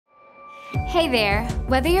Hey there!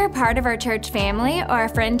 Whether you're part of our church family or a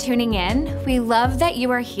friend tuning in, we love that you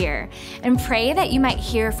are here and pray that you might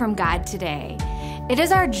hear from God today. It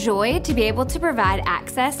is our joy to be able to provide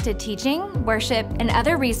access to teaching, worship, and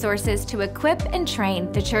other resources to equip and train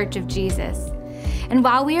the Church of Jesus. And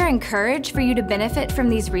while we are encouraged for you to benefit from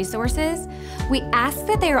these resources, we ask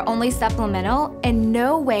that they are only supplemental and in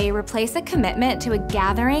no way replace a commitment to a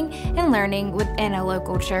gathering and learning within a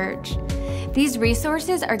local church. These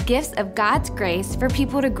resources are gifts of God's grace for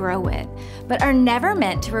people to grow with, but are never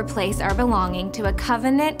meant to replace our belonging to a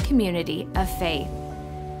covenant community of faith.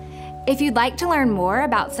 If you'd like to learn more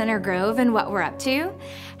about Center Grove and what we're up to,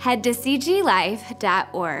 head to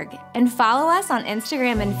cglife.org and follow us on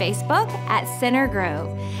Instagram and Facebook at Center Grove.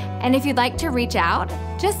 And if you'd like to reach out,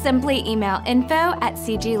 just simply email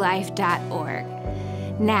info@cglife.org.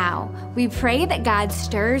 Now, we pray that God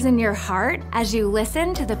stirs in your heart as you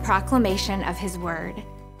listen to the proclamation of His Word.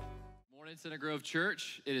 Morning, Center Grove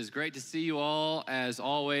Church. It is great to see you all. As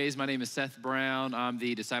always, my name is Seth Brown. I'm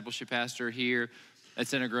the discipleship pastor here at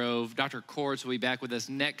Center Grove. Dr. Kortz will be back with us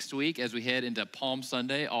next week as we head into Palm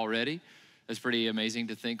Sunday already. It's pretty amazing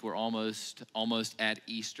to think we're almost at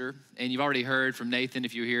Easter. And you've already heard from Nathan,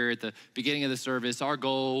 if you're here at the beginning of the service, our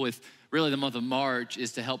goal with really the month of March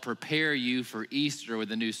is to help prepare you for Easter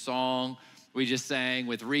with a new song we just sang,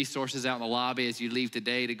 with resources out in the lobby as you leave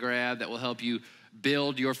today to grab that will help you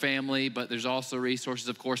build your family. But there's also resources,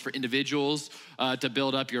 of course, for individuals to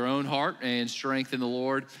build up your own heart and strength in the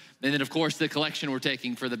Lord. And then, of course, the collection we're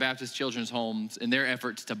taking for the Baptist Children's Homes in their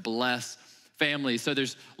efforts to bless families. So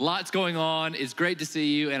there's lots going on. It's great to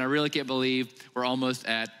see you, and I really can't believe we're almost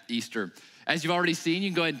at Easter. As you've already seen, you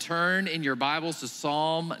can go ahead and turn in your Bibles to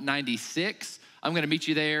Psalm 96. I'm going to meet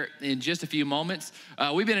you there in just a few moments.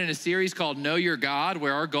 We've been in a series called Know Your God,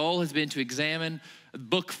 where our goal has been to examine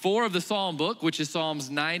book 4 of the Psalm book, which is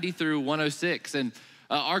Psalms 90 through 106. And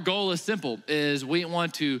our goal is simple, is we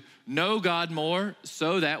want to know God more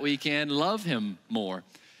so that we can love Him more.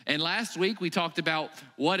 And last week we talked about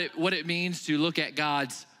what it means to look at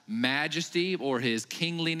God's majesty, or His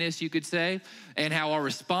kingliness, you could say, and how our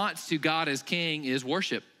response to God as King is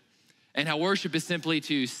worship. And how worship is simply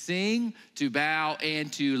to sing, to bow,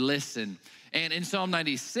 and to listen. And in Psalm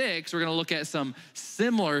 96, we're gonna look at some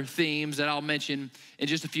similar themes that I'll mention in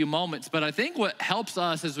just a few moments. But I think what helps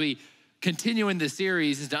us as we continue in this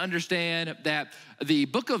series is to understand that the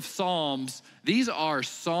book of Psalms, these are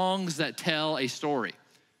songs that tell a story.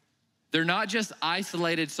 They're not just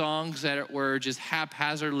isolated songs that were just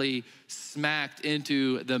haphazardly smacked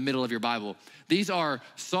into the middle of your Bible. These are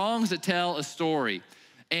songs that tell a story.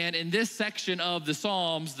 And in this section of the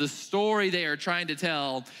Psalms, the story they are trying to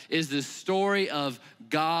tell is the story of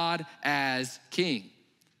God as King.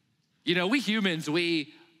 You know, we humans,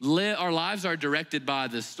 our lives are directed by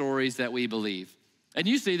the stories that we believe. And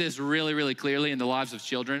you see this really, really clearly in the lives of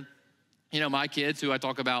children. You know, my kids, who I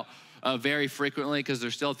talk about very frequently because they're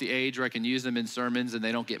still at the age where I can use them in sermons and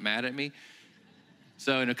they don't get mad at me.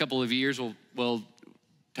 So in a couple of years, we'll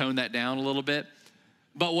tone that down a little bit.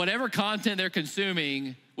 But whatever content they're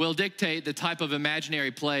consuming will dictate the type of imaginary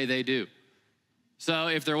play they do. So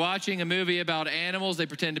if they're watching a movie about animals, they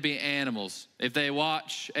pretend to be animals. If they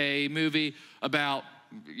watch a movie about,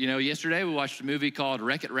 yesterday we watched a movie called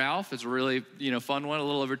Wreck-It Ralph. It's a really, fun one, a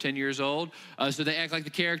little over 10 years old. So they act like the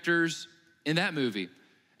characters in that movie.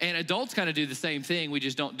 And adults kind of do the same thing. We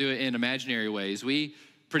just don't do it in imaginary ways. We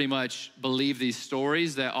pretty much believe these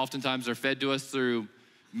stories that oftentimes are fed to us through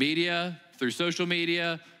media, through social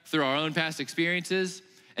media, through our own past experiences,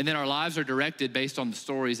 and then our lives are directed based on the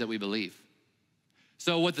stories that we believe.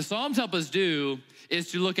 So what the Psalms help us do is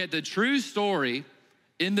to look at the true story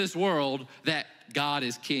in this world that God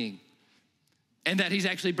is King, and that He's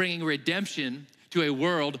actually bringing redemption to a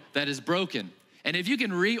world that is broken. And if you can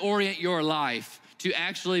reorient your life to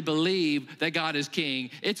actually believe that God is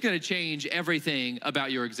King, it's gonna change everything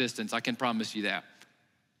about your existence. I can promise you that.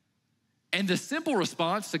 And the simple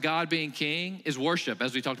response to God being King is worship,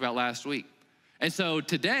 as we talked about last week. And so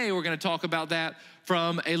today we're gonna talk about that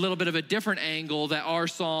from a little bit of a different angle that our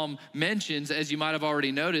psalm mentions, as you might have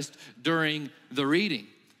already noticed during the reading.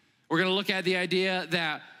 We're gonna look at the idea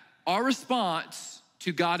that our response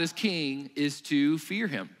to God as King is to fear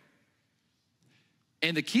Him.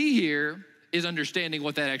 And the key here is understanding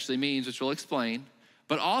what that actually means, which we'll explain,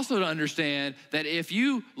 but also to understand that if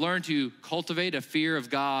you learn to cultivate a fear of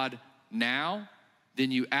God now,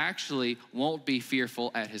 then you actually won't be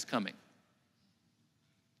fearful at His coming.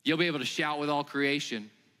 You'll be able to shout with all creation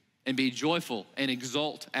and be joyful and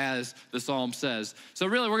exult, as the psalm says. So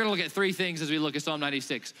really, we're gonna look at three things as we look at Psalm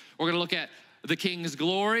 96. We're gonna look at the King's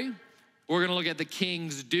glory, We're gonna look at the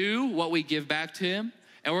King's due, what we give back to him,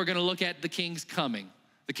 and we're gonna look at the King's coming.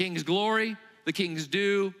 The King's glory, the King's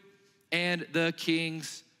due, and the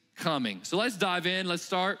King's coming. So let's dive in. Let's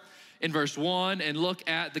start in verse 1 and look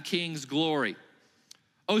at the King's glory.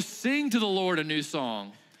 Oh, sing to the Lord a new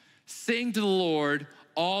song. Sing to the Lord,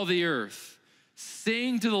 all the earth.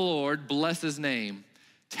 Sing to the Lord, bless his name.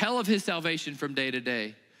 Tell of his salvation from day to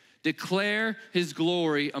day. Declare his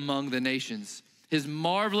glory among the nations, his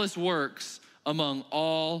marvelous works among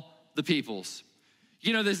all the peoples.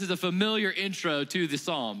 You know, this is a familiar intro to the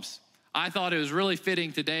Psalms. I thought it was really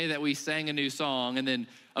fitting today that we sang a new song. And then,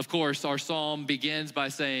 of course, our psalm begins by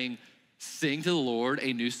saying, sing to the Lord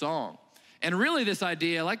a new song. And really this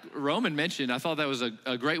idea, like Roman mentioned, I thought that was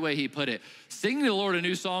a great way he put it. Singing to the Lord a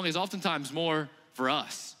new song is oftentimes more for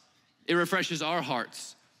us. It refreshes our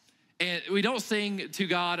hearts. And we don't sing to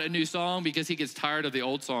God a new song because he gets tired of the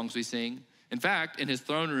old songs we sing. In fact, in his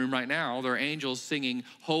throne room right now, there are angels singing,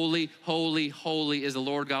 holy, holy, holy is the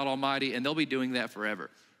Lord God Almighty, and they'll be doing that forever.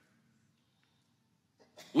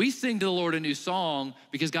 We sing to the Lord a new song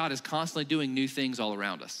because God is constantly doing new things all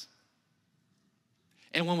around us.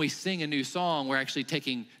 And when we sing a new song, we're actually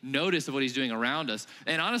taking notice of what he's doing around us.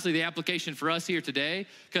 And honestly, the application for us here today,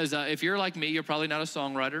 because if you're like me, you're probably not a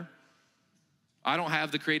songwriter. I don't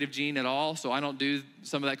have the creative gene at all, so I don't do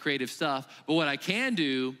some of that creative stuff. But what I can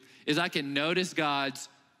do is I can notice God's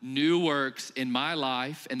new works in my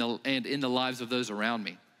life and in the lives of those around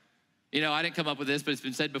me. You know, I didn't come up with this, but it's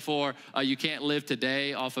been said before, you can't live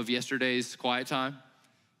today off of yesterday's quiet time.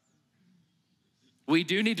 We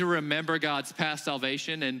do need to remember God's past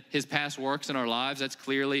salvation and his past works in our lives. That's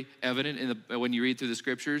clearly evident when you read through the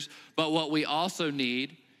scriptures. But what we also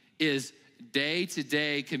need is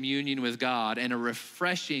day-to-day communion with God and a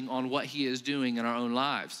refreshing on what he is doing in our own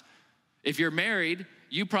lives. If you're married,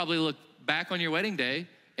 you probably look back on your wedding day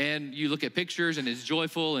and you look at pictures and it's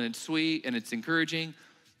joyful and it's sweet and it's encouraging.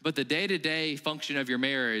 But the day-to-day function of your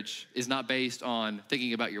marriage is not based on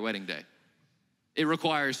thinking about your wedding day. It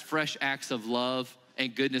requires fresh acts of love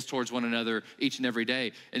and goodness towards one another each and every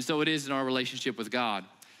day. And so it is in our relationship with God.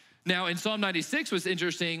 Now, in Psalm 96, what's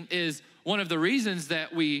interesting is one of the reasons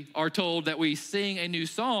that we are told that we sing a new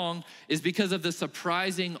song is because of the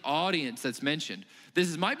surprising audience that's mentioned.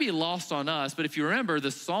 This might be lost on us, but if you remember,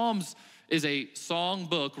 the Psalms is a song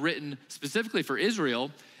book written specifically for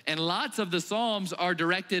Israel, and lots of the Psalms are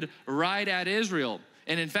directed right at Israel.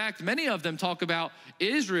 And in fact, many of them talk about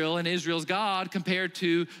Israel and Israel's God compared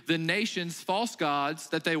to the nation's false gods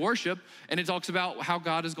that they worship. And it talks about how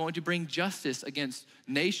God is going to bring justice against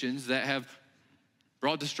nations that have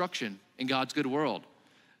brought destruction in God's good world.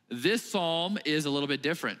 This psalm is a little bit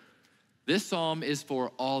different. This psalm is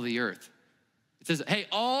for all the earth. It says, hey,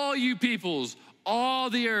 all you peoples, all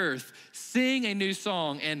the earth, sing a new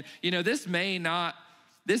song. And you know, this may not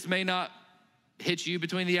hit you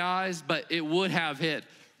between the eyes, but it would have hit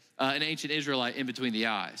an ancient Israelite in between the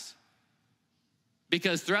eyes.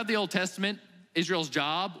 Because throughout the Old Testament, Israel's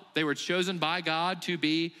job, they were chosen by God to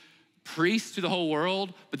be priests to the whole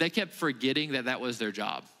world, but they kept forgetting that that was their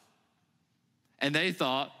job. And they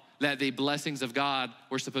thought that the blessings of God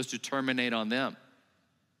were supposed to terminate on them.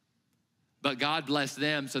 But God blessed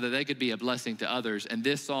them so that they could be a blessing to others. And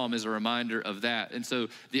this psalm is a reminder of that. And so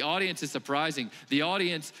the audience is surprising. The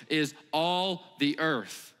audience is all the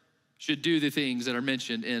earth should do the things that are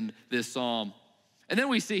mentioned in this psalm. And then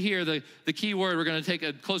we see here the key word. We're going to take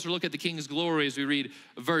a closer look at the King's glory as we read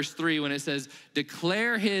verse 3 when it says,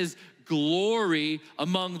 declare his glory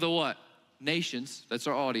among the what? Nations. That's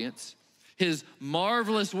our audience. His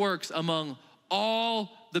marvelous works among all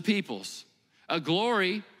the peoples. A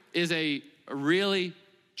glory is a really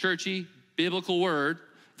churchy, biblical word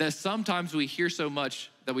that sometimes we hear so much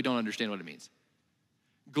that we don't understand what it means.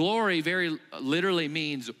 Glory very literally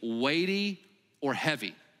means weighty or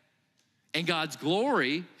heavy. And God's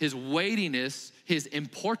glory, his weightiness, his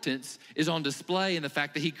importance is on display in the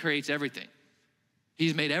fact that he creates everything.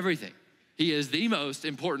 He's made everything. He is the most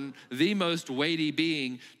important, the most weighty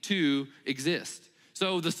being to exist.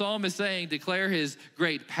 So the psalm is saying, declare his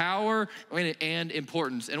great power and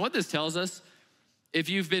importance. And what this tells us, if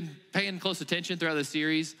you've been paying close attention throughout the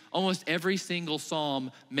series, almost every single psalm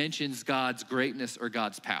mentions God's greatness or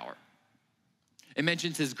God's power. It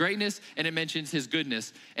mentions his greatness and it mentions his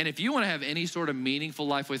goodness. And if you want to have any sort of meaningful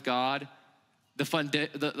life with God, the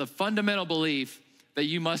fundamental belief that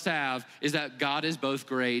you must have is that God is both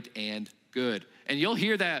great and good. And you'll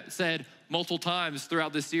hear that said multiple times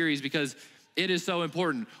throughout this series because it is so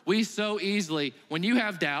important. We so easily, when you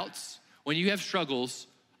have doubts, when you have struggles,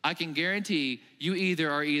 I can guarantee you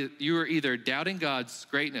are either doubting God's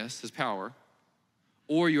greatness, his power,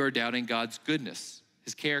 or you are doubting God's goodness,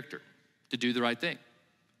 his character, to do the right thing.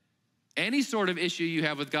 Any sort of issue you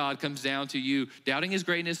have with God comes down to you doubting his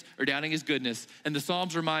greatness or doubting his goodness. And the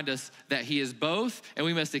Psalms remind us that he is both, and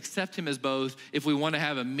we must accept him as both if we want to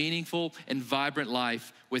have a meaningful and vibrant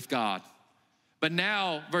life with God. But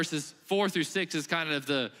now verses 4 through 6 is kind of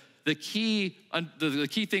the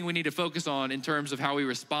key thing we need to focus on in terms of how we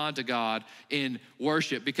respond to God in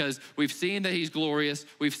worship, because we've seen that he's glorious.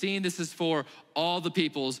 We've seen this is for all the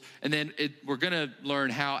peoples, and then we're gonna learn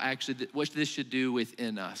how actually what this should do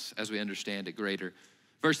within us as we understand it greater.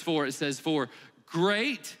 Verse 4, it says, "For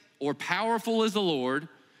great or powerful is the Lord,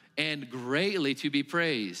 and greatly to be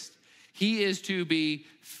praised. He is to be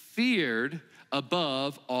feared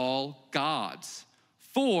above all gods.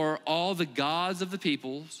 For all the gods of the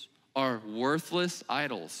peoples are worthless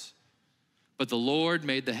idols, but the Lord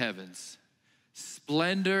made the heavens.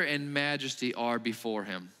 Splendor and majesty are before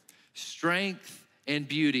him. Strength and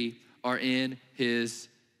beauty are in his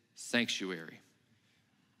sanctuary."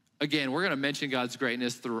 Again, we're gonna mention God's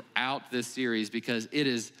greatness throughout this series because it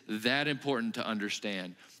is that important to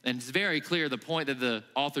understand. And it's very clear the point that the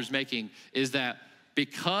author's making is that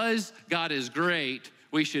because God is great,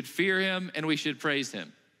 we should fear him and we should praise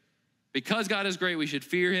him. Because God is great, we should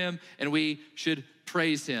fear him and we should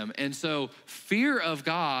praise him. And so fear of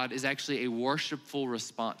God is actually a worshipful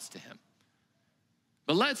response to him.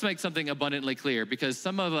 But let's make something abundantly clear, because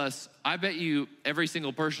some of us, I bet you every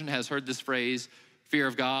single person has heard this phrase, fear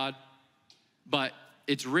of God, but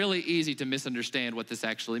it's really easy to misunderstand what this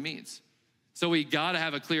actually means. So we gotta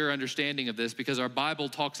have a clear understanding of this because our Bible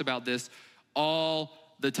talks about this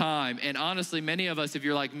all the time. And honestly, many of us, if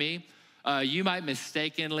you're like me, you might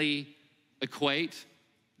mistakenly equate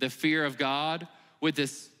the fear of God with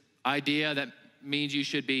this idea that means you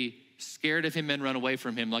should be scared of him and run away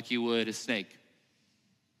from him like you would a snake.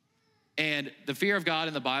 And the fear of God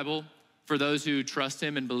in the Bible, for those who trust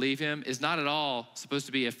him and believe him, is not at all supposed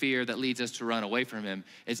to be a fear that leads us to run away from him.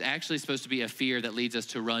 It's actually supposed to be a fear that leads us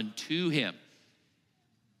to run to him.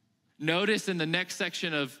 Notice in the next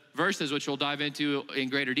section of verses, which we'll dive into in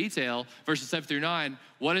greater detail, verses 7 through 9,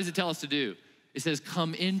 what does it tell us to do? It says,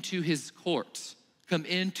 come into his courts, come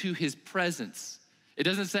into his presence. It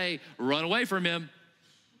doesn't say run away from him.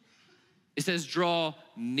 It says draw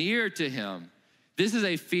near to him. This is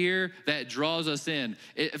a fear that draws us in.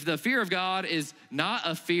 If the fear of God is not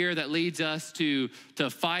a fear that leads us to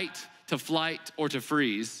fight, to flight, or to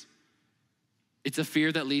freeze, it's a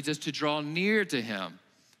fear that leads us to draw near to him.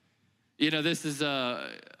 You know, this is,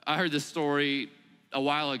 I heard this story a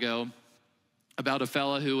while ago about a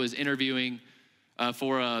fella who was interviewing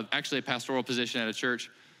for actually a pastoral position at a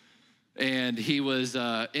church. And he was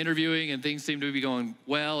interviewing and things seemed to be going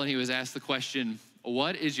well. And he was asked the question,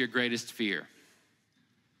 what is your greatest fear?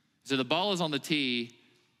 So the ball is on the tee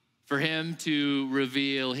for him to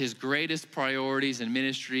reveal his greatest priorities in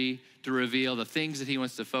ministry, to reveal the things that he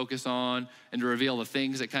wants to focus on, and to reveal the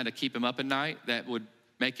things that kind of keep him up at night that would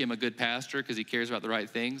make him a good pastor because he cares about the right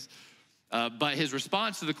things. But his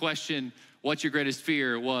response to the question, what's your greatest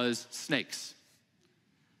fear, was snakes.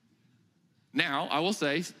 Now, I will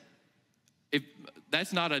say, if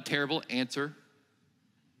that's not a terrible answer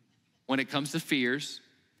when it comes to fears,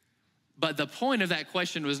 but the point of that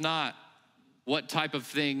question was not what type of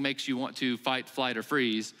thing makes you want to fight, flight, or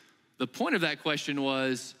freeze. The point of that question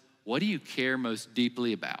was, what do you care most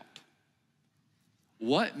deeply about?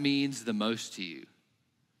 What means the most to you?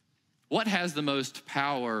 What has the most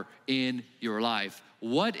power in your life?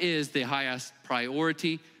 What is the highest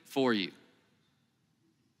priority for you?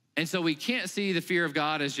 And so we can't see the fear of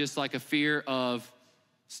God as just like a fear of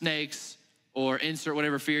snakes or insert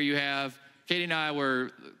whatever fear you have. Katie and I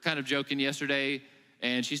were kind of joking yesterday,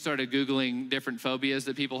 and she started Googling different phobias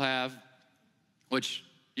that people have, which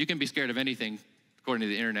you can be scared of anything, according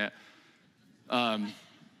to the internet.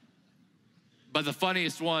 But the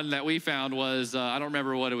funniest one that we found was, I don't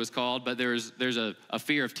remember what it was called, but there's a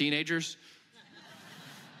fear of teenagers.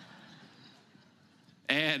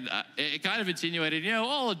 And it kind of insinuated, you know,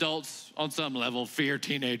 all adults on some level fear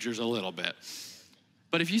teenagers a little bit.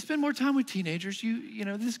 But if you spend more time with teenagers, you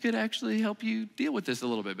know, this could actually help you deal with this a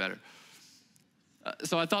little bit better.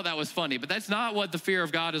 So I thought that was funny, but that's not what the fear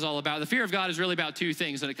of God is all about. The fear of God is really about two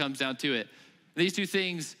things when it comes down to it. These two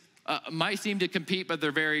things might seem to compete, but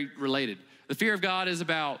they're very related. The fear of God is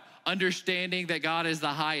about understanding that God is the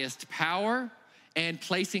highest power and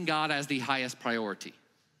placing God as the highest priority.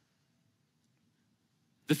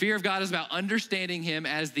 The fear of God is about understanding him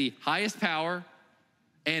as the highest power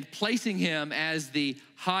and placing him as the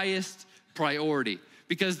highest priority.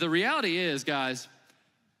 Because the reality is, guys,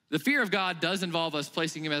 the fear of God does involve us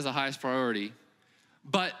placing him as the highest priority,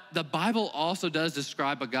 But the Bible also does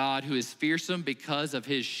describe a God who is fearsome because of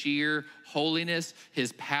his sheer holiness,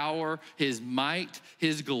 his power, his might,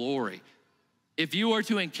 his glory. If you were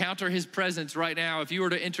to encounter his presence right now, if you were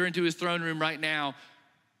to enter into his throne room right now,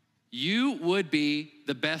 you would be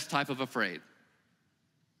the best type of afraid.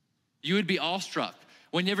 You would be awestruck.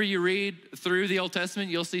 Whenever you read through the Old Testament,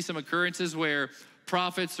 you'll see some occurrences where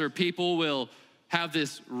prophets or people will have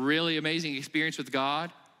this really amazing experience with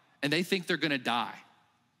God, and they think they're gonna die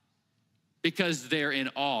because they're in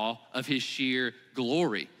awe of his sheer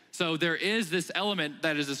glory. So there is this element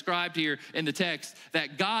that is described here in the text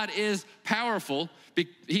that God is powerful.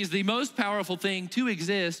 He's the most powerful thing to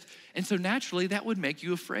exist. And so naturally that would make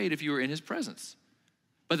you afraid if you were in his presence.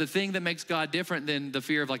 But the thing that makes God different than the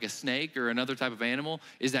fear of like a snake or another type of animal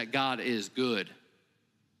is that God is good.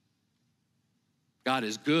 God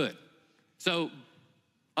is good. So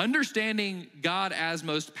understanding God as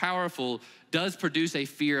most powerful does produce a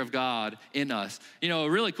fear of God in us. You know, a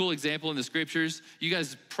really cool example in the scriptures, you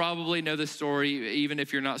guys probably know this story, even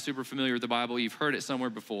if you're not super familiar with the Bible, you've heard it somewhere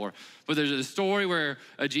before. But there's a story where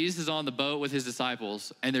Jesus is on the boat with his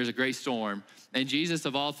disciples and there's a great storm, and Jesus,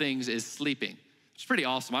 of all things, is sleeping. It's pretty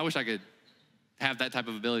awesome. I wish I could have that type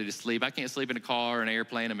of ability to sleep. I can't sleep in a car or an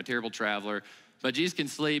airplane. I'm a terrible traveler. But Jesus can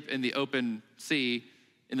sleep in the open sea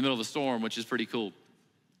in the middle of a storm, which is pretty cool.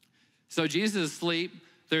 So Jesus is asleep.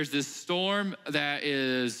 There's this storm that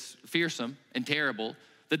is fearsome and terrible.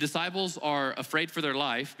 The disciples are afraid for their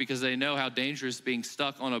life because they know how dangerous being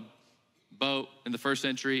stuck on a boat in the first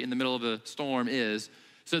century in the middle of a storm is.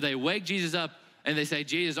 So they wake Jesus up and they say,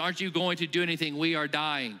 Jesus, aren't you going to do anything? We are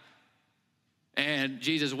dying. And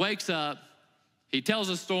Jesus wakes up. He tells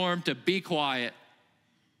the storm to be quiet,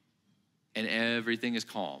 and everything is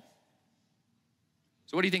calm.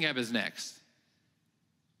 So what do you think happens next?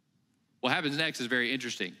 What happens next is very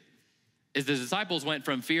interesting. Is the disciples went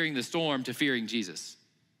from fearing the storm to fearing Jesus.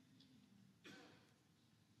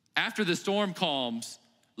 After the storm calms,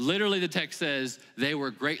 literally the text says, they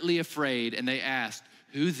were greatly afraid and they asked,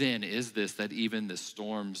 who then is this that even the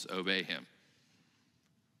storms obey him?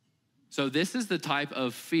 So this is the type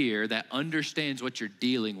of fear that understands what you're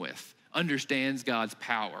dealing with, understands God's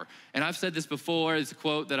power. And I've said this before, it's a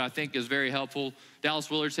quote that I think is very helpful.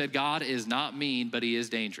 Dallas Willard said, God is not mean, but he is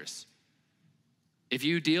dangerous. If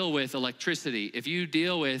you deal with electricity, if you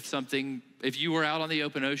deal with something, if you were out on the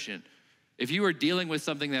open ocean, if you were dealing with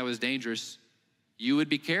something that was dangerous, you would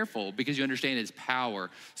be careful because you understand its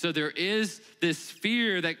power. So there is this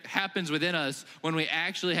fear that happens within us when we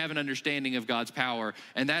actually have an understanding of God's power,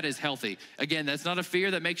 and that is healthy. Again, that's not a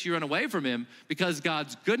fear that makes you run away from him because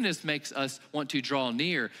God's goodness makes us want to draw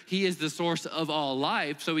near. He is the source of all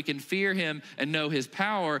life, so we can fear him and know his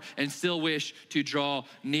power and still wish to draw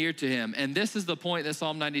near to him. And this is the point that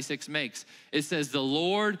Psalm 96 makes. It says, the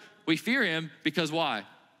Lord, we fear him because why?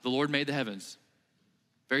 The Lord made the heavens.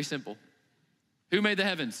 Very simple. Who made the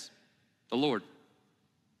heavens? The Lord.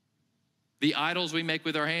 The idols we make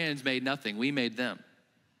with our hands made nothing. We made them.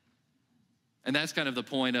 And that's kind of the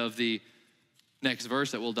point of the next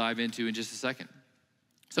verse that we'll dive into in just a second.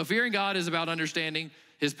 So fearing God is about understanding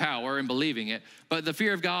his power and believing it. But the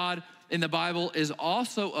fear of God in the Bible is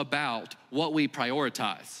also about what we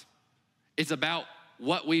prioritize. It's about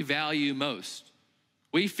what we value most.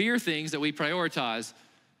 We fear things that we prioritize.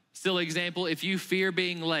 Still example, if you fear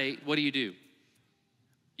being late, what do?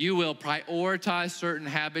 You will prioritize certain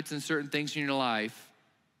habits and certain things in your life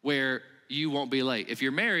where you won't be late. If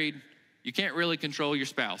you're married, you can't really control your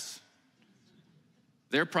spouse.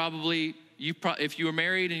 They're probably, if you were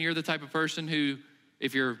married and you're the type of person who,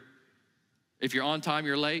 if you're on time,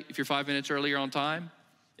 you're late. If you're 5 minutes early, you're on time.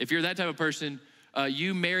 If you're that type of person,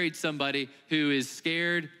 you married somebody who is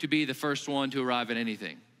scared to be the first one to arrive at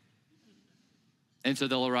anything. And so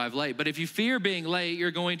they'll arrive late. But if you fear being late, you're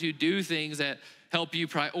going to do things that help you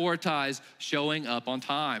prioritize showing up on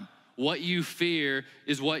time. What you fear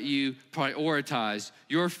is what you prioritize.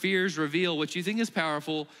 Your fears reveal what you think is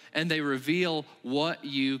powerful, and they reveal what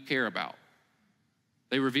you care about.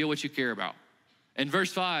 They reveal what you care about. And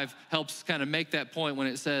verse 5 helps kind of make that point when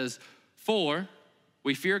it says, for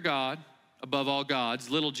we fear God above all gods,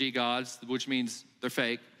 little g gods, which means they're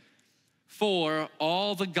fake. For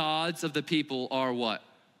all the gods of the people are what?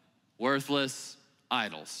 Worthless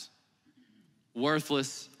idols.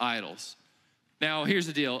 Worthless idols. Now, here's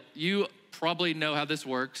the deal. You probably know how this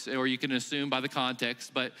works, or you can assume by the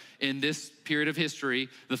context, but in this period of history,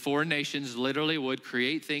 the foreign nations literally would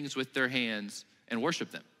create things with their hands and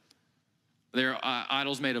worship them. They're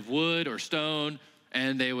idols made of wood or stone,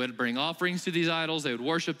 and they would bring offerings to these idols. They would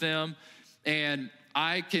worship them. And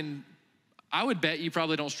I would bet you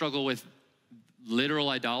probably don't struggle with literal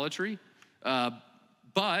idolatry.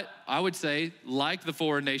 But I would say, like the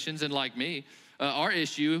foreign nations and like me, our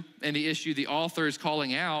issue and the issue the author is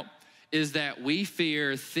calling out is that we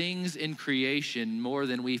fear things in creation more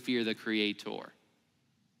than we fear the Creator.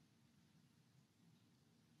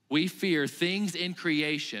 We fear things in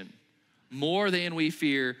creation more than we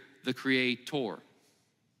fear the Creator.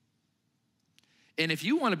 And if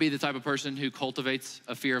you want to be the type of person who cultivates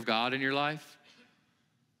a fear of God in your life,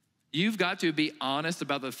 you've got to be honest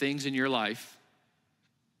about the things in your life,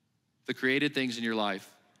 the created things in your life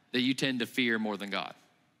that you tend to fear more than God.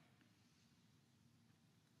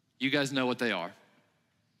 You guys know what they are.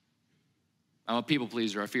 I'm a people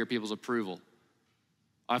pleaser. I fear people's approval.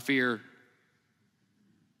 I fear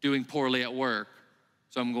doing poorly at work,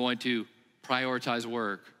 so I'm going to prioritize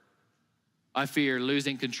work. I fear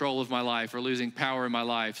losing control of my life or losing power in my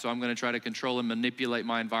life, so I'm going to try to control and manipulate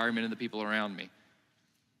my environment and the people around me.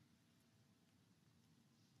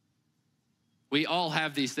 We all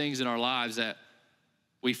have these things in our lives that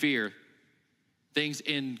we fear, things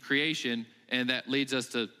in creation, and that leads us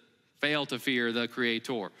to fail to fear the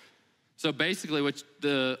Creator. So basically what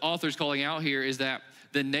the author's calling out here is that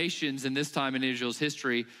the nations in this time in Israel's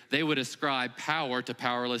history, they would ascribe power to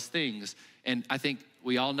powerless things. And I think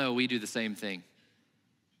we all know we do the same thing.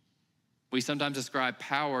 We sometimes ascribe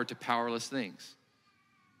power to powerless things.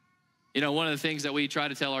 You know, one of the things that we try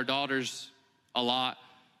to tell our daughters a lot,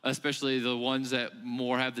 especially the ones that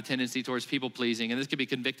more have the tendency towards people pleasing, and this could be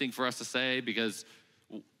convicting for us to say because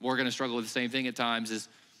we're gonna struggle with the same thing at times, is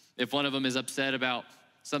if one of them is upset about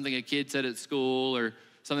something a kid said at school or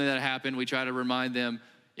something that happened, we try to remind them,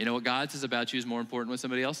 you know, what God says about you is more important than what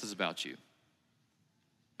somebody else says about you.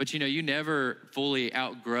 But you know, you never fully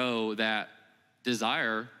outgrow that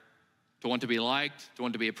desire to want to be liked, to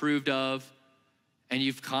want to be approved of, and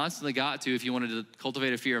you've constantly got to, if you wanted to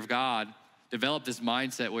cultivate a fear of God, develop this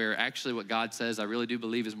mindset where actually what God says I really do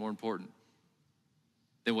believe is more important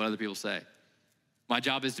than what other people say. My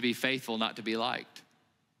job is to be faithful, not to be liked.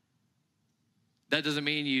 That doesn't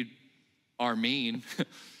mean you are mean and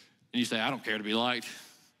you say, I don't care to be liked.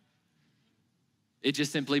 It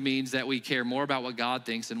just simply means that we care more about what God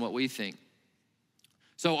thinks than what we think.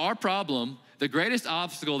 So our problem, the greatest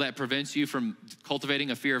obstacle that prevents you from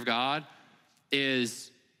cultivating a fear of God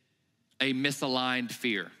is a misaligned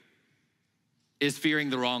fear, is fearing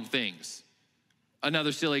the wrong things.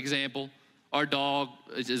 Another silly example, our dog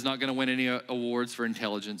is not gonna win any awards for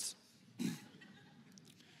intelligence.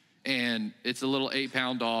 And it's a little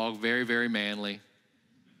 8-pound dog, very, very manly.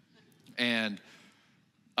 And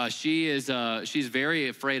she's very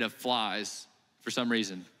afraid of flies for some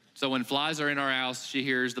reason. So when flies are in our house, she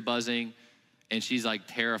hears the buzzing and she's like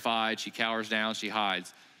terrified. She cowers down, she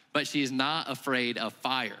hides. But she's not afraid of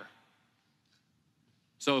fire.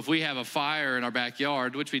 So if we have a fire in our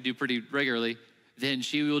backyard, which we do pretty regularly, then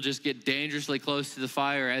she will just get dangerously close to the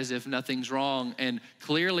fire as if nothing's wrong. And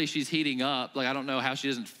clearly she's heating up. Like, I don't know how she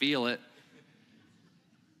doesn't feel it.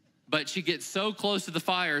 But she gets so close to the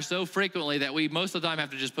fire so frequently that we most of the time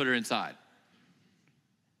have to just put her inside.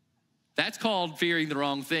 That's called fearing the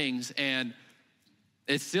wrong things. And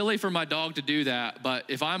it's silly for my dog to do that. But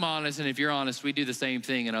if I'm honest and if you're honest, we do the same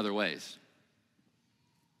thing in other ways.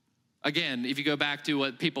 Again, if you go back to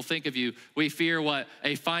what people think of you, we fear what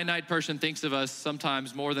a finite person thinks of us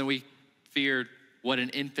sometimes more than we fear what an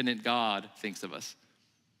infinite God thinks of us.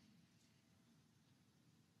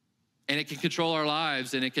 And it can control our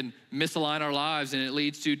lives and it can misalign our lives and it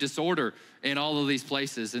leads to disorder in all of these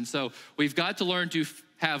places. And so we've got to learn to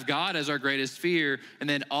have God as our greatest fear, and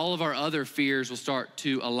then all of our other fears will start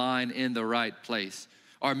to align in the right place.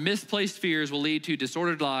 Our misplaced fears will lead to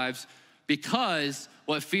disordered lives because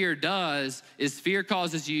what fear does is fear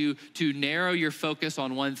causes you to narrow your focus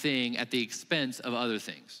on one thing at the expense of other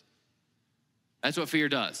things. That's what fear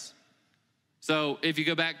does. So if you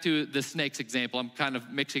go back to the snakes example, I'm kind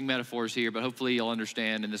of mixing metaphors here, but hopefully you'll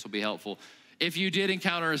understand and this will be helpful. If you did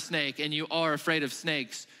encounter a snake and you are afraid of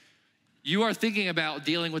snakes, you are thinking about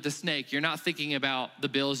dealing with the snake. You're not thinking about the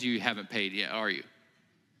bills you haven't paid yet, are you?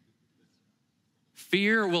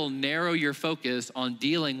 Fear will narrow your focus on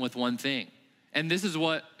dealing with one thing. And this is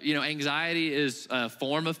what, anxiety is a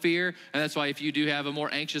form of fear. And that's why if you do have a more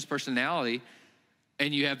anxious personality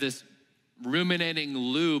and you have this ruminating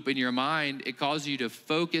loop in your mind, it causes you to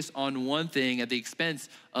focus on one thing at the expense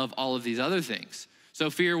of all of these other things. So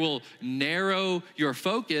fear will narrow your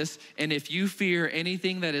focus. And if you fear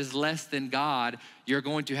anything that is less than God, you're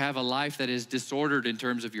going to have a life that is disordered in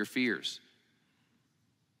terms of your fears.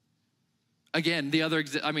 Again, the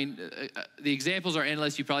examples are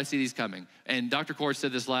endless. You probably see these coming. And Dr. Kort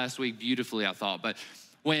said this last week beautifully, I thought. But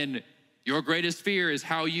when Your greatest fear is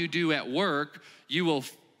how you do at work. You will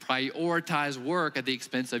prioritize work at the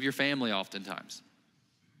expense of your family oftentimes.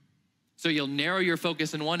 So you'll narrow your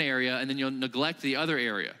focus in one area and then you'll neglect the other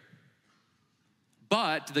area.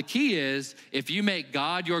 But the key is, if you make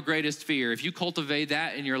God your greatest fear, if you cultivate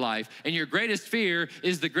that in your life, and your greatest fear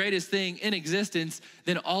is the greatest thing in existence,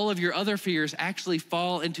 then all of your other fears actually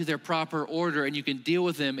fall into their proper order and you can deal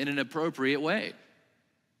with them in an appropriate way.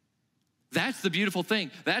 That's the beautiful thing.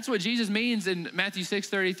 That's what Jesus means in Matthew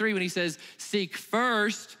 6:33 when he says, seek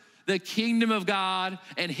first the kingdom of God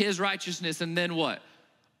and his righteousness, and then what?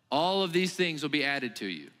 All of these things will be added to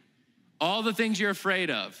you. All the things you're afraid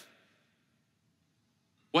of.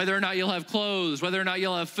 Whether or not you'll have clothes, whether or not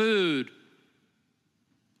you'll have food.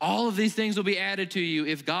 All of these things will be added to you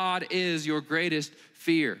if God is your greatest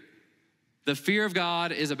fear. The fear of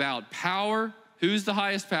God is about power. Who's the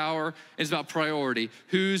highest power? It's about priority.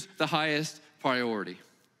 Who's the highest priority?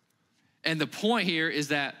 And the point here is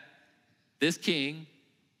that this king,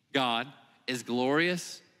 God, is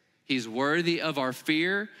glorious. He's worthy of our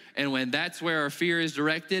fear. And when that's where our fear is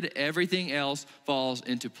directed, everything else falls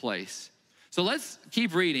into place. So let's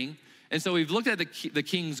keep reading. And so we've looked at the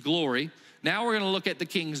king's glory. Now we're gonna look at the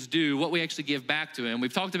king's due, what we actually give back to him.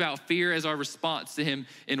 We've talked about fear as our response to him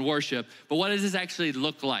in worship, but what does this actually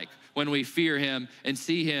look like when we fear him and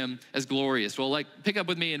see him as glorious? Well, pick up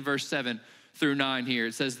with me in verse 7 through 9 here.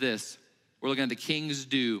 It says this, we're looking at the king's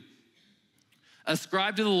due.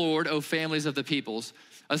 Ascribe to the Lord, O families of the peoples.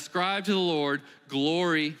 Ascribe to the Lord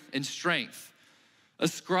glory and strength.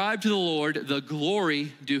 Ascribe to the Lord the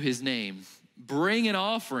glory due his name. Bring an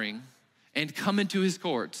offering and come into his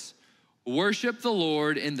courts. Worship the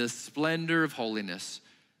Lord in the splendor of holiness.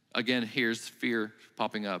 Again, here's fear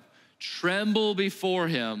popping up. Tremble before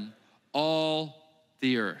him, all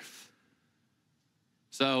the earth.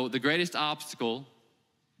 So the greatest obstacle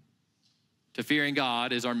to fearing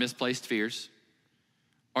God is our misplaced fears.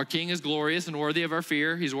 Our king is glorious and worthy of our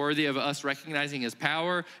fear. He's worthy of us recognizing his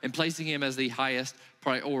power and placing him as the highest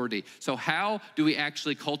priority. So how do we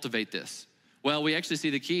actually cultivate this? Well, we actually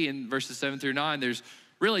see the key in verses 7 through 9. There's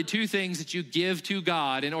really two things that you give to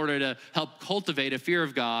God in order to help cultivate a fear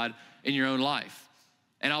of God in your own life.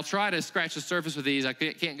 And I'll try to scratch the surface with these. I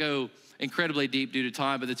can't go incredibly deep due to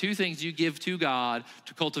time, but the two things you give to God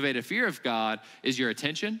to cultivate a fear of God is your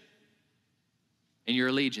attention and your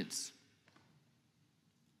allegiance.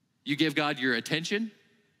 You give God your attention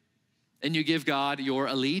and you give God your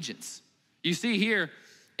allegiance. You see here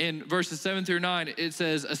in verses 7 through 9, it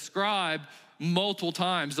says ascribe multiple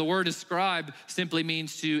times. The word ascribe simply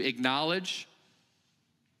means to acknowledge.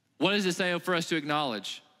 What does it say for us to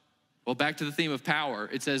acknowledge? Well, back to the theme of power.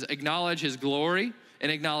 It says acknowledge his glory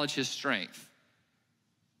and acknowledge his strength.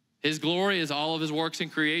 His glory is all of his works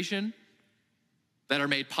in creation that are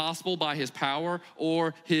made possible by his power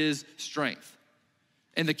or his strength.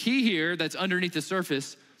 And the key here that's underneath the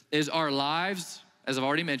surface is our lives, as I've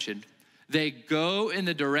already mentioned, they go in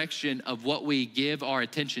the direction of what we give our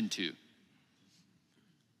attention to.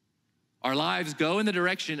 Our lives go in the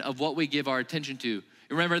direction of what we give our attention to.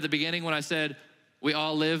 Remember at the beginning when I said we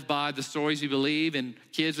all live by the stories we believe, and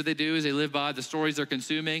kids, what they do is they live by the stories they're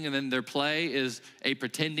consuming, and then their play is a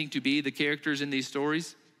pretending to be the characters in these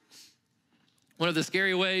stories. One of the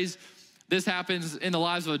scary ways this happens in the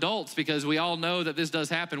lives of adults, because we all know that this does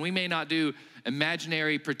happen. We may not do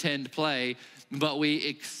imaginary pretend play, but we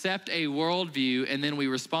accept a worldview and then we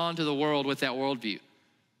respond to the world with that worldview.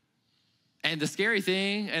 And the scary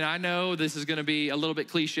thing, and I know this is gonna be a little bit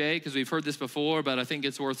cliche because we've heard this before, but I think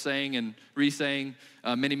it's worth saying and re-saying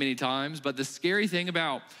many, many times. But the scary thing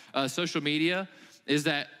about social media is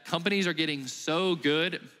that companies are getting so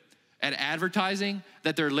good at advertising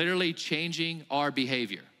that they're literally changing our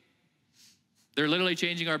behavior. They're literally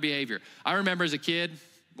changing our behavior. I remember as a kid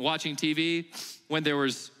watching TV when there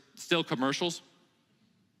was still commercials.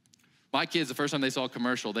 My kids, the first time they saw a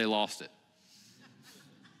commercial, they lost it.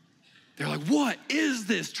 They're like, what is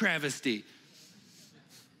this travesty?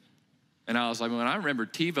 And I was like, when I remember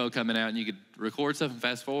TiVo coming out and you could record stuff and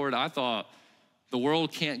fast forward, I thought the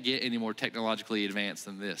world can't get any more technologically advanced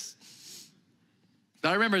than this. But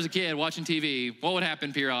I remember as a kid watching TV, what would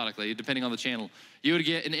happen periodically, depending on the channel? You would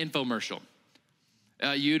get an infomercial.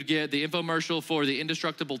 You'd get the infomercial for the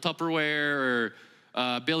indestructible Tupperware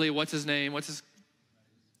or Billy,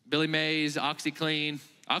 Billy Mays, OxyClean.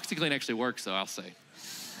 OxyClean actually works though, I'll say.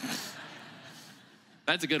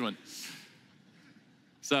 That's a good one.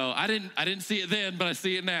 So I didn't see it then, but I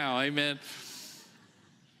see it now, amen.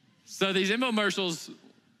 So these infomercials,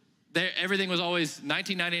 everything was always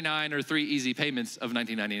 $19.99 or 3 easy payments of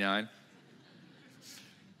 $19.99.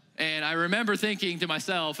 And I remember thinking to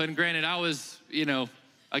myself, and granted, I was,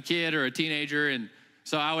 a kid or a teenager, and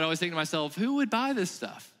so I would always think to myself, who would buy this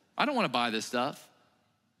stuff? I don't want to buy this stuff.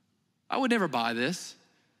 I would never buy this.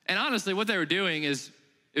 And honestly, what they were doing is,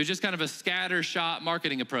 it was just kind of a scattershot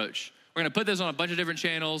marketing approach. We're gonna put this on a bunch of different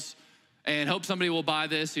channels and hope somebody will buy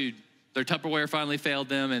this who their Tupperware finally failed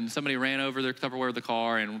them and somebody ran over their Tupperware with the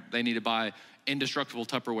car and they need to buy indestructible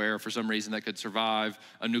Tupperware for some reason that could survive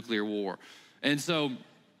a nuclear war. And so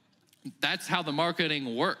that's how the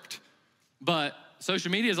marketing worked. But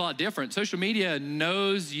social media is a lot different. Social media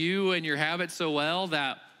knows you and your habits so well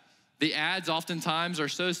that the ads oftentimes are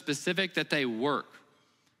so specific that they work.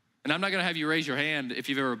 And I'm not gonna have you raise your hand if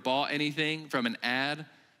you've ever bought anything from an ad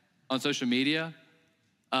on social media.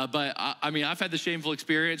 But I've had the shameful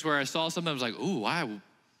experience where I saw something, I was like, ooh, I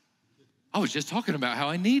was just talking about how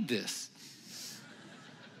I need this.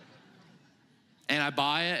 And I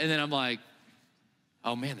buy it, and then I'm like,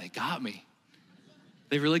 oh man, they got me.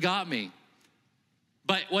 They really got me.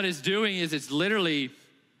 But what it's doing is it's literally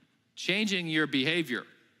changing your behavior.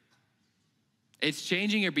 It's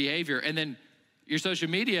changing your behavior, and then your social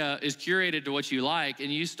media is curated to what you like,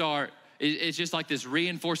 and it's just like this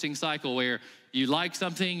reinforcing cycle where you like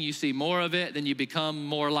something, you see more of it, then you become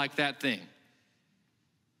more like that thing.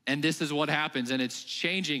 And this is what happens, and it's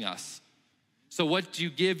changing us. So what you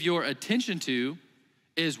give your attention to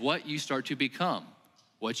is what you start to become.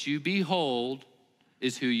 What you behold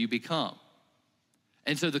is who you become.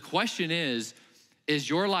 And so the question is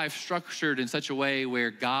your life structured in such a way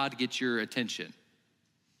where God gets your attention?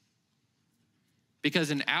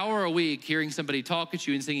 Because an hour a week hearing somebody talk at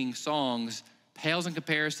you and singing songs pales in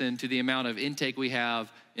comparison to the amount of intake we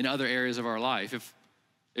have in other areas of our life,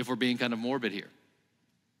 if we're being kind of morbid here.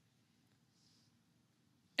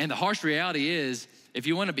 And the harsh reality is, if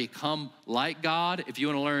you want to become like God, if you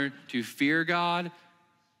want to learn to fear God,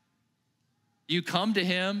 you come to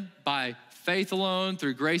him by faith alone,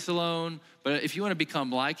 through grace alone. But if you want to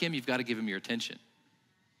become like him, you've got to give him your attention.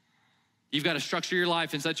 You've got to structure your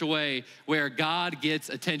life in such a way where God gets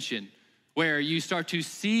attention, where you start to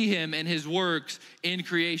see him and his works in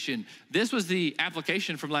creation. This was the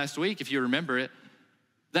application from last week, if you remember it.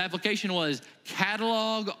 The application was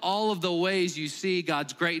catalog all of the ways you see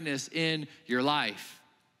God's greatness in your life.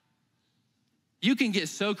 You can get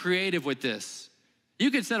so creative with this. You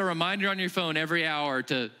can set a reminder on your phone every hour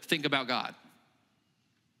to think about God.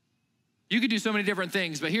 You could do so many different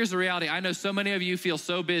things, but here's the reality. I know so many of you feel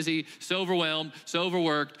so busy, so overwhelmed, so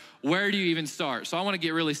overworked. Where do you even start? So I want to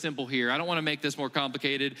get really simple here. I don't want to make this more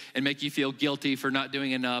complicated and make you feel guilty for not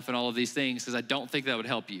doing enough and all of these things, because I don't think that would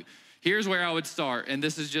help you. Here's where I would start, and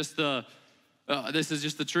this is just the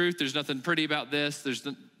truth. There's nothing pretty about this. This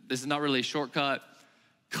is not really a shortcut.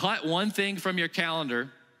 Cut one thing from your calendar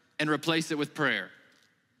and replace it with prayer.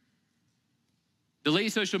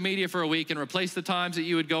 Delete social media for a week and replace the times that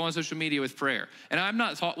you would go on social media with prayer. And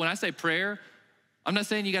when I say prayer, I'm not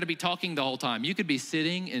saying you got to be talking the whole time. You could be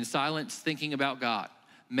sitting in silence thinking about God,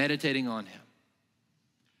 meditating on him.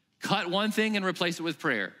 Cut one thing and replace it with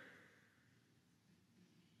prayer.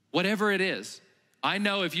 Whatever it is. I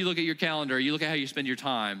know if you look at your calendar, you look at how you spend your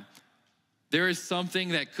time, there is something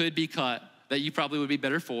that could be cut that you probably would be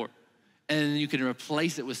better for, and you can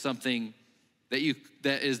replace it with something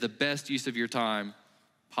that is the best use of your time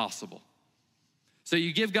possible. So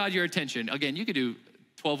you give God your attention. Again, you could do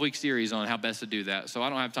a 12-week series on how best to do that, so I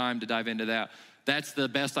don't have time to dive into that. That's the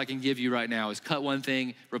best I can give you right now, is cut one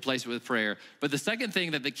thing, replace it with prayer. But the second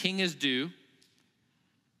thing that the king is due,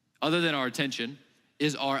 other than our attention,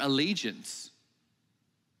 is our allegiance.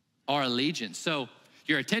 Our allegiance. So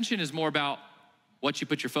your attention is more about what you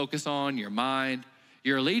put your focus on, your mind.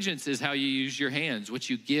 Your allegiance is how you use your hands, what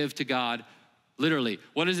you give to God. Literally,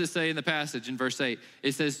 what does it say in the passage in verse 8?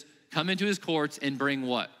 It says, come into his courts and bring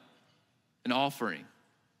what? An offering.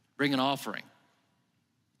 Bring an offering.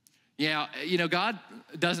 Yeah, God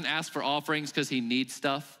doesn't ask for offerings because he needs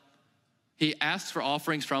stuff. He asks for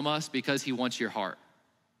offerings from us because he wants your heart.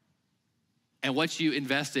 And what you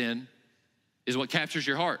invest in is what captures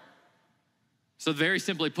your heart. So very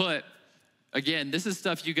simply put, again, this is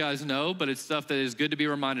stuff you guys know, but it's stuff that is good to be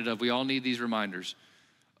reminded of. We all need these reminders.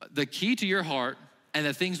 The key to your heart and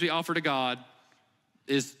the things we offer to God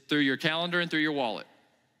is through your calendar and through your wallet.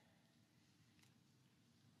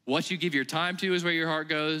 What you give your time to is where your heart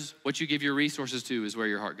goes. What you give your resources to is where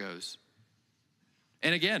your heart goes.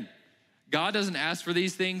 And again, God doesn't ask for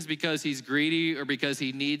these things because he's greedy or because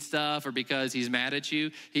he needs stuff or because he's mad at you.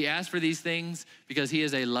 He asks for these things because he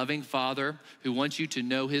is a loving father who wants you to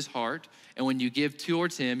know his heart. And when you give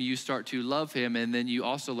towards him, you start to love him, and then you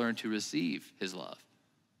also learn to receive his love.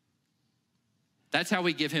 That's how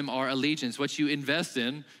we give him our allegiance. What you invest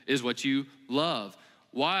in is what you love.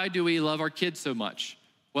 Why do we love our kids so much?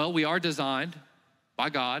 Well, we are designed by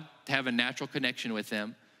God to have a natural connection with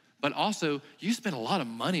them, but also you spend a lot of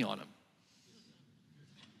money on them.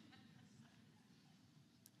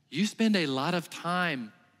 You spend a lot of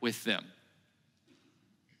time with them.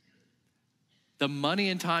 The money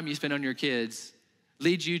and time you spend on your kids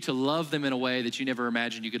leads you to love them in a way that you never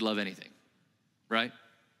imagined you could love anything, right?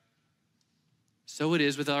 So it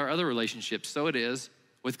is with our other relationships. So it is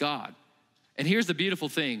with God. And here's the beautiful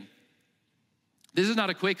thing. This is not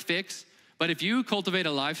a quick fix, but if you cultivate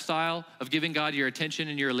a lifestyle of giving God your attention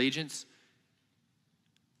and your allegiance,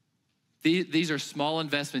 these are small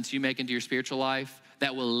investments you make into your spiritual life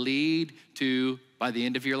that will lead to, by the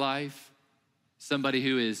end of your life, somebody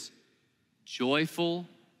who is joyful,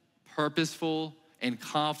 purposeful, and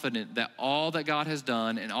confident that all that God has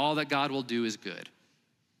done and all that God will do is good.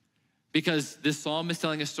 Because this psalm is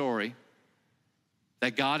telling a story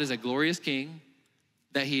that God is a glorious king,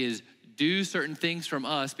 that he is due certain things from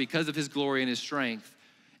us because of his glory and his strength,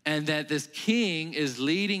 and that this king is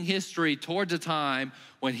leading history towards a time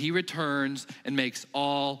when he returns and makes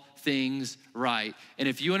all things right. And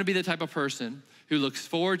if you want to be the type of person who looks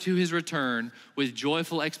forward to his return with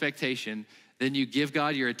joyful expectation, then you give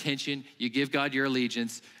God your attention, you give God your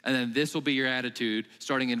allegiance, and then this will be your attitude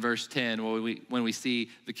starting in verse 10 when we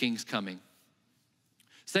see the king's coming.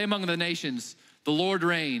 Say among the nations, the Lord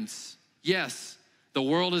reigns. Yes, the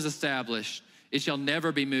world is established. It shall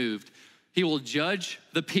never be moved. He will judge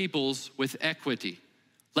the peoples with equity.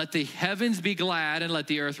 Let the heavens be glad and let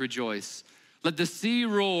the earth rejoice. Let the sea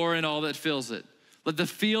roar and all that fills it. Let the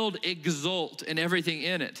field exult and everything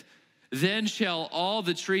in it. Then shall all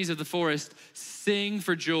the trees of the forest sing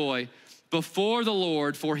for joy before the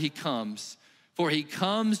Lord, for he comes. For he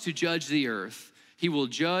comes to judge the earth. He will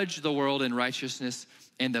judge the world in righteousness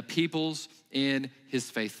and the peoples in his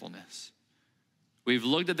faithfulness. We've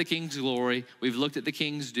looked at the king's glory. We've looked at the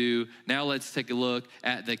king's due. Now let's take a look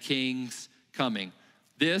at the king's coming.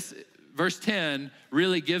 This, verse 10,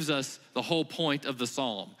 really gives us the whole point of the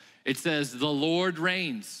psalm. It says, the Lord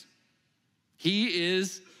reigns. He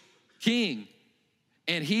is king,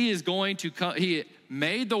 and he is going to come. He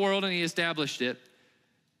made the world and he established it,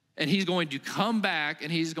 and he's going to come back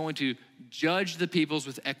and he's going to judge the peoples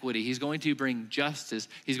with equity. He's going to bring justice.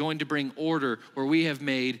 He's going to bring order where we have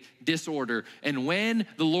made disorder. And when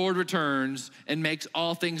the Lord returns and makes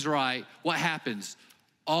all things right, what happens?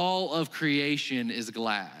 All of creation is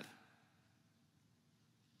glad.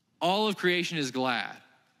 All of creation is glad.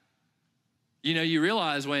 You know, you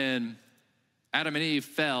realize when Adam and Eve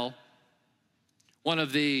fell, one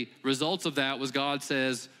of the results of that was God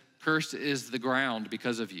says, cursed is the ground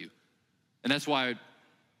because of you. And that's why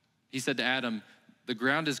he said to Adam, the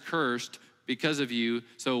ground is cursed because of you,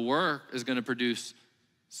 so work is gonna produce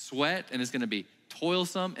sweat, and it's gonna be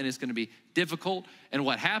toilsome, and it's gonna be difficult. And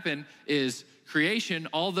what happened is creation,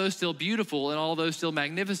 although still beautiful and although still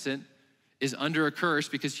magnificent, is under a curse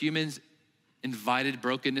because humans invited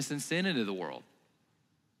brokenness and sin into the world.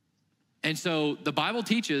 And so the Bible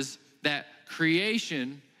teaches that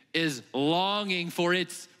creation is longing for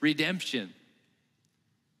its redemption.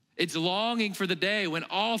 It's longing for the day when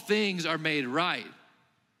all things are made right.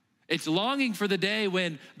 It's longing for the day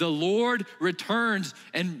when the Lord returns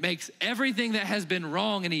and makes everything that has been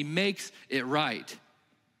wrong, and he makes it right.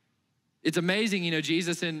 It's amazing, you know,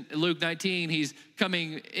 Jesus in Luke 19, he's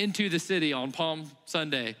coming into the city on Palm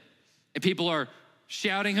Sunday, and people are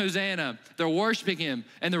shouting Hosanna. They're worshiping him.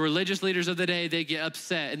 And the religious leaders of the day, they get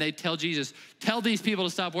upset and they tell Jesus, tell these people to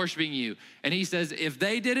stop worshiping you. And he says, if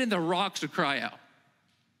they didn't, the rocks would cry out.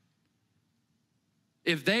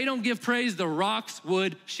 If they don't give praise, the rocks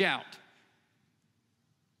would shout.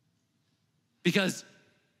 Because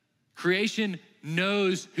creation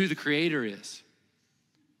knows who the creator is.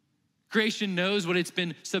 Creation knows what it's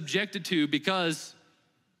been subjected to because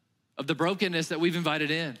of the brokenness that we've invited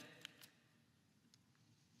in.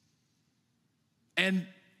 And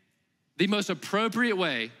the most appropriate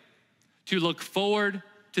way to look forward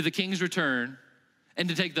to the king's return and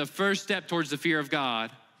to take the first step towards the fear of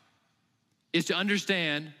God is to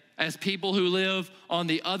understand, as people who live on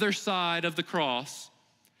the other side of the cross,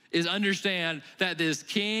 is understand that this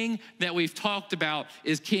king that we've talked about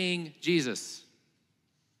is King Jesus.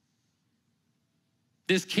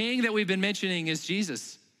 This king that we've been mentioning is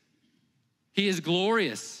Jesus. He is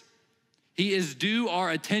glorious. He is due our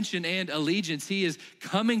attention and allegiance. He is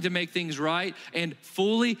coming to make things right and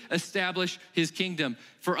fully establish his kingdom.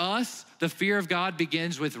 For us, the fear of God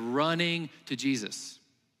begins with running to Jesus.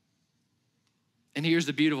 And here's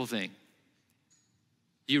the beautiful thing.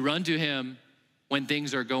 You run to him when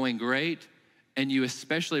things are going great, and you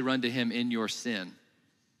especially run to him in your sin.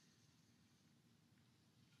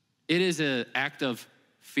 It is an act of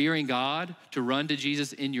fearing God to run to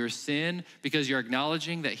Jesus in your sin because you're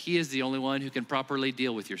acknowledging that he is the only one who can properly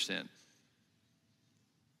deal with your sin.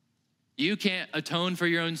 You can't atone for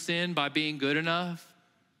your own sin by being good enough.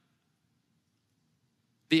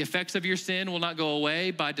 The effects of your sin will not go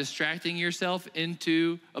away by distracting yourself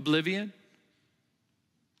into oblivion.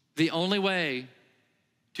 The only way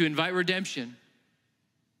to invite redemption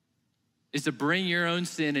is to bring your own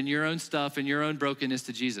sin and your own stuff and your own brokenness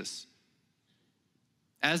to Jesus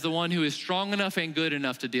as the one who is strong enough and good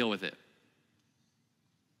enough to deal with it.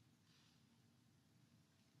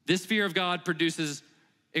 This fear of God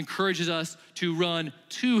encourages us to run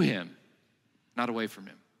to him, not away from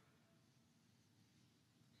him.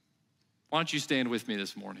 Why don't you stand with me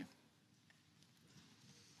this morning?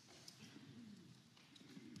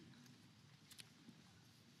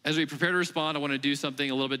 As we prepare to respond, I want to do something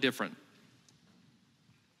a little bit different.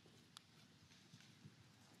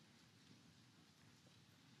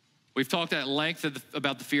 We've talked at length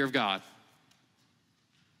about the fear of God.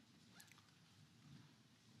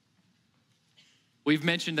 We've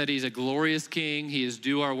mentioned that he's a glorious king, he is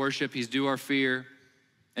due our worship, he's due our fear,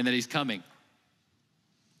 and that he's coming.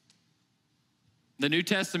 The New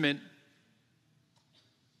Testament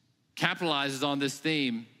capitalizes on this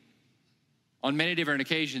theme on many different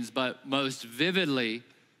occasions, but most vividly,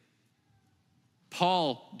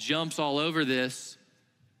 Paul jumps all over this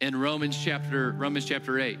in Romans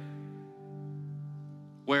chapter 8,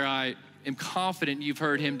 where I am confident you've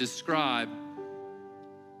heard him describe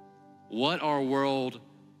what our world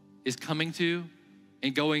is coming to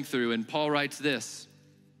and going through. And Paul writes this,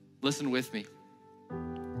 listen with me.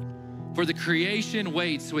 For the creation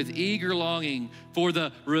waits with eager longing for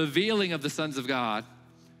the revealing of the sons of God.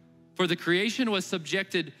 For the creation was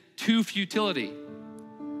subjected to futility,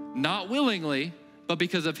 not willingly, but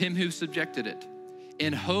because of him who subjected it,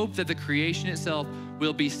 in hope that the creation itself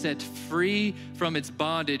will be set free from its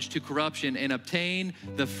bondage to corruption and obtain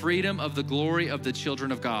the freedom of the glory of the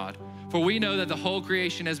children of God. For we know that the whole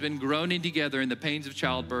creation has been groaning together in the pains of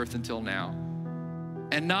childbirth until now.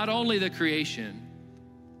 And not only the creation,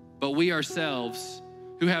 but we ourselves,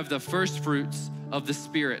 who have the first fruits of the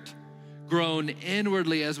Spirit, groan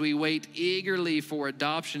inwardly as we wait eagerly for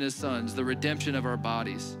adoption as sons, the redemption of our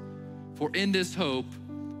bodies. For in this hope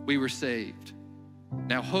we were saved.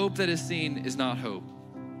 Now hope that is seen is not hope,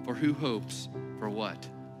 for who hopes for what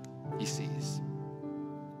he sees?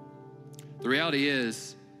 The reality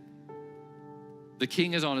is, the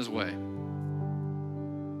king is on his way.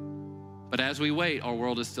 But as we wait, our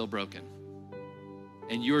world is still broken.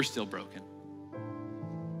 And you're still broken.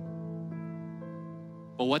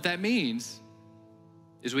 But what that means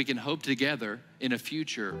is we can hope together in a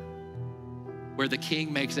future where the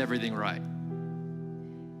king makes everything right.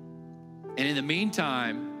 And in the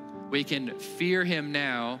meantime, we can fear him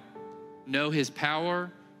now, know his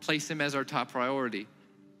power, place him as our top priority,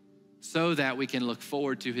 so that we can look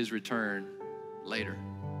forward to his return later.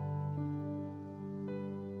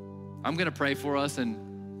 I'm gonna pray for us, and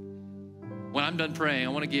when I'm done praying, I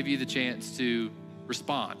wanna give you the chance to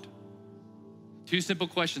respond. 2 simple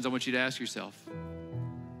questions I want you to ask yourself.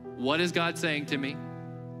 What is God saying to me?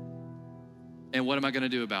 And what am I gonna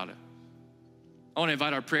do about it? I wanna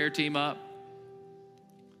invite our prayer team up.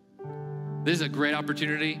 This is a great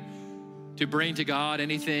opportunity to bring to God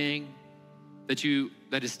anything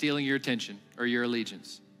that is stealing your attention or your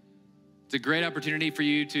allegiance. It's a great opportunity for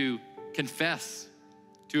you to confess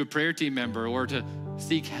to a prayer team member or to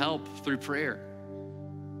seek help through prayer.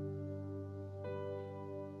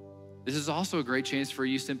 This is also a great chance for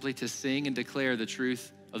you simply to sing and declare the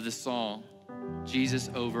truth of the song, Jesus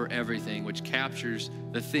Over Everything, which captures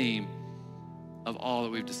the theme of all that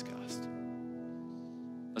we've discussed.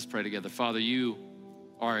 Let's pray together. Father, you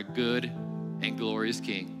are a good and glorious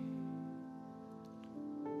King.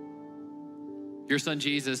 Your son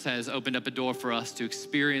Jesus has opened up a door for us to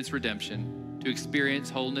experience redemption, to experience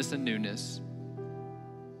wholeness and newness.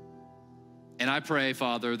 And I pray,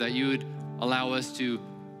 Father, that you would allow us to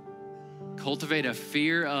cultivate a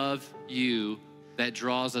fear of you that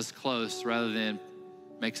draws us close rather than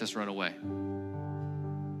makes us run away.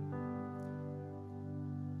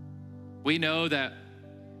 We know that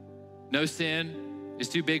no sin is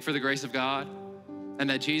too big for the grace of God, and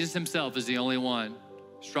that Jesus himself is the only one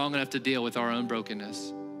strong enough to deal with our own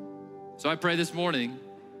brokenness. So I pray this morning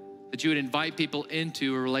that you would invite people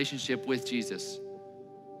into a relationship with Jesus,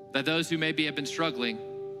 that those who maybe have been struggling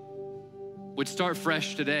would start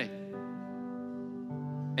fresh today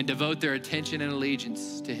and devote their attention and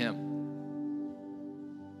allegiance to him.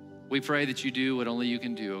 We pray that you do what only you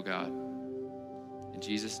can do, oh God. In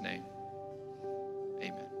Jesus' name,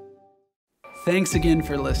 amen. Thanks again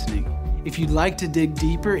for listening. If you'd like to dig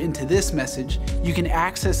deeper into this message, you can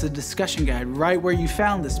access the discussion guide right where you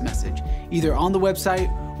found this message, either on the website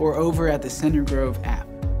or over at the Center Grove app.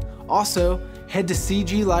 Also, head to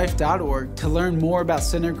cglife.org to learn more about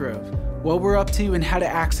Center Grove, what we're up to, and how to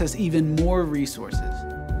access even more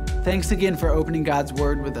resources. Thanks again for opening God's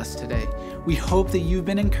Word with us today. We hope that you've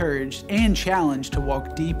been encouraged and challenged to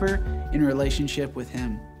walk deeper in relationship with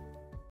Him.